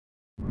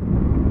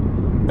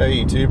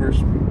Hey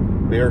YouTubers,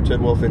 BR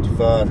Tidwell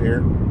 55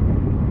 here.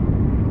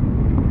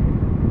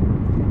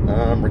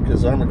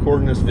 Because I'm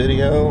recording this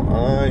video,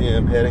 I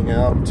am heading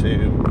out to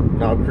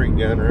Knob Creek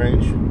Gun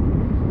Range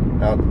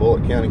out in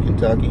Bullitt County,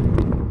 Kentucky.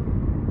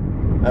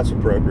 That's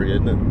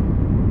appropriate, isn't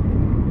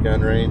it?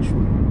 Gun range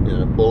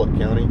in Bullitt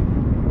County.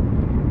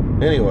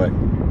 Anyway,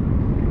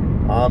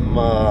 I'm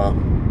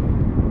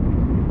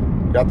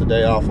got the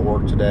day off of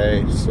work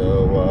today,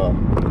 so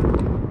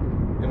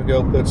gonna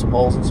go put some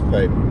holes in some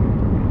paper.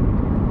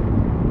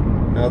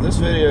 Now this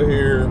video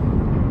here,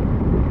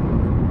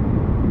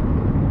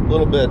 a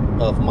little bit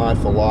of my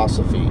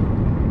philosophy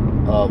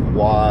of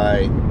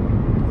why,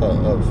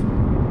 of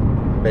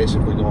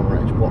basically going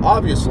range. Well,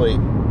 obviously,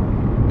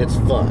 it's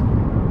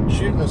fun.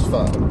 Shooting is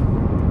fun.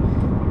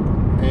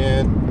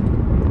 And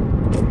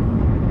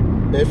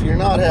if you're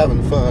not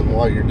having fun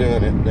while you're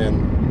doing it,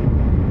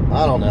 then,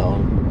 I don't know,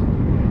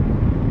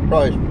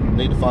 probably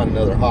need to find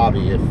another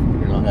hobby if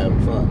you're not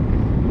having fun.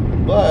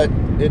 But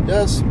it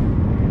does,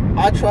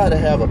 I try to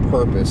have a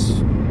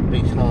purpose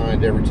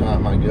behind every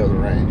time I go to the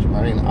range.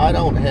 I mean, I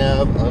don't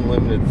have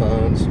unlimited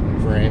funds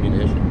for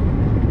ammunition.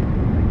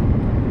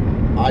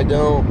 I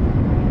don't,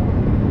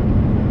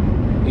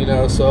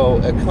 so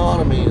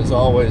economy is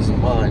always in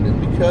mind. And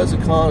because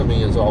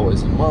economy is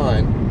always in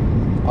mind,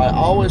 I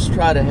always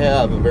try to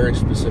have a very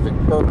specific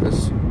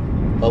purpose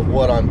of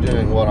what I'm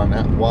doing while I'm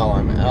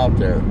out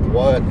there.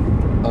 What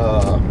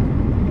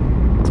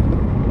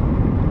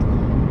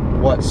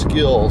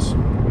skills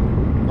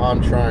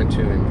I'm trying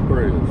to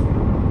improve.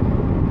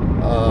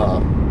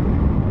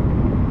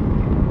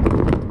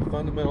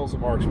 Fundamentals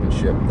of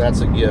marksmanship,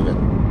 that's a given.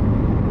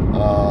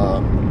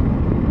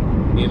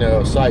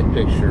 Sight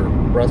picture,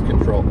 breath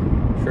control,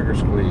 trigger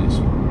squeeze.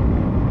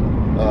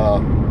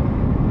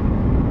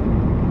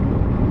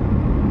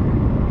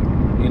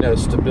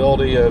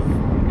 Stability of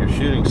your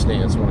shooting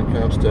stance when it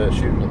comes to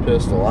shooting a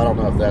pistol. I don't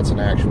know if that's an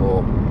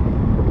actual,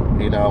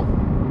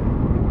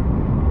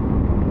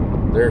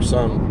 there's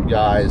some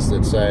guys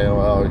that say,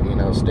 well,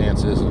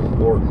 stance isn't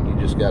important, you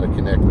just got to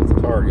connect with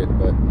the target.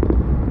 But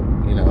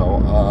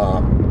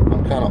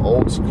I'm kind of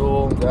old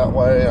school that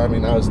way. I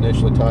mean, I was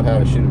initially taught how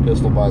to shoot a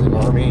pistol by the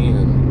Army,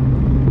 and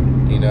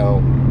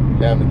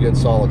having a good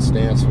solid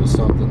stance was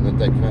something that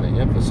they kind of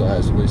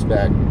emphasized, at least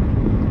back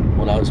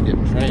when I was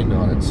getting trained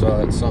on it. So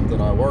it's something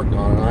I work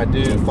on, and I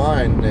do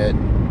find that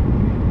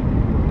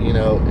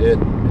it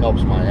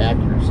helps my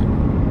accuracy.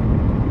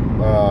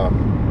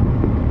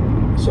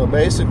 So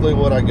basically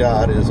what I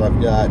got is I've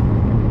got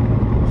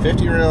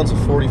 50 rounds of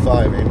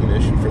 45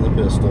 ammunition for the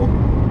pistol.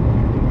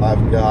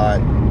 I've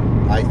got,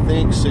 I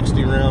think,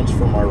 60 rounds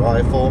for my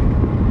rifle.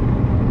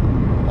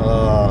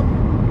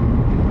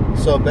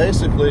 So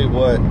basically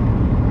what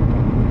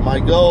my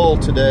goal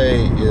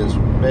today is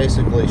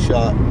basically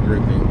shot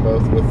grouping,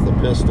 both with the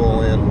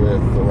pistol and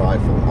with the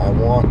rifle. I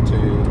want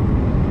to,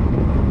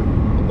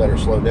 I better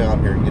slow down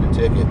here and get a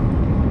ticket.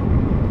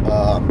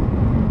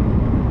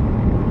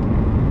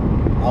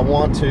 I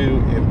want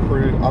to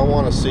improve, I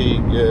want to see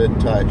good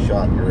tight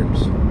shot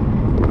groups.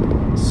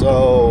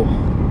 So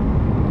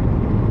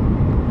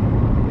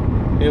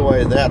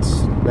anyway,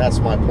 that's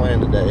my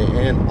plan today.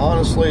 And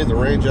honestly, the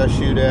range I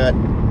shoot at,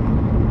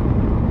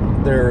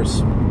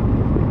 there's,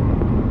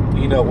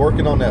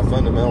 working on that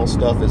fundamental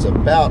stuff is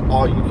about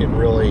all you can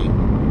really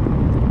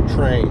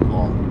train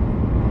on.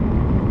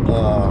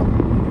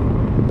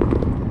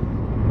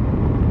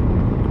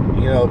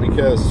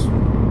 Because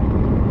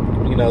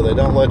they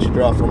don't let you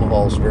draw from a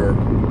holster.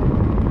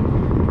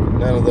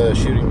 None of the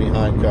shooting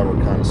behind cover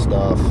kind of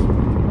stuff.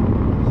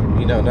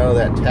 None of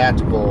that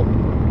tactical.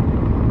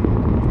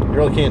 You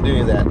really can't do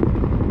any of that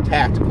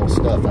tactical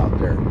stuff out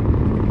there.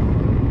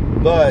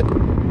 But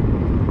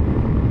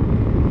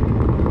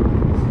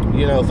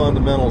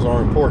fundamentals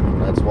are important.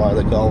 That's why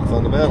they call them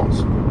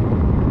fundamentals.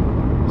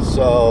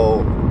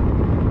 So,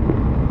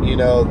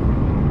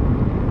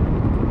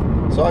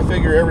 so I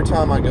figure every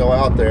time I go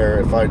out there,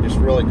 if I just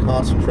really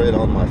concentrate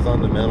on my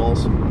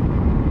fundamentals,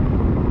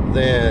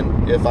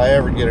 then if I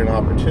ever get an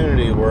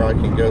opportunity where I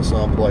can go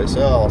someplace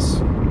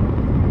else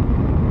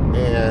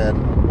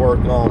and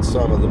work on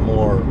some of the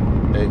more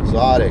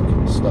exotic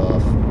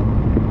stuff,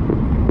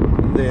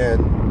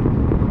 then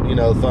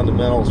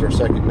fundamentals are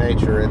second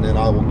nature, and then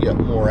I will get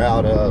more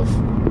out of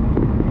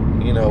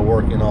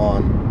working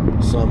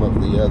on some of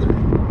the other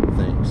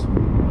things.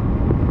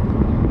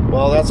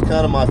 Well, that's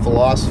kind of my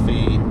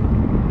philosophy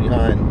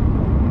behind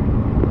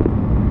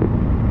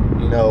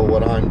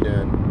what I'm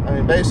doing. I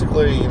mean,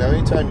 basically,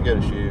 anytime you go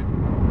to shoot,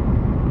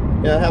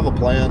 have a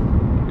plan.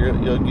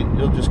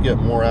 You'll just get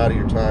more out of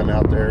your time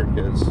out there,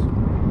 because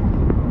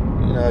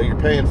you're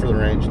paying for the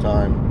range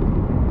time.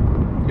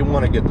 You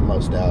want to get the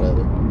most out of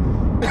it.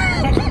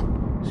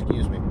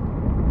 Excuse me.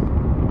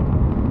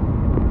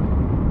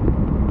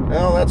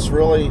 Well, that's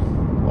really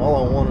all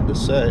I wanted to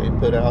say,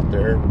 put out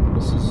there.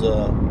 This is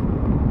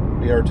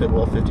BR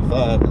Tidwell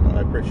 55, and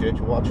I appreciate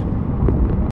you watching.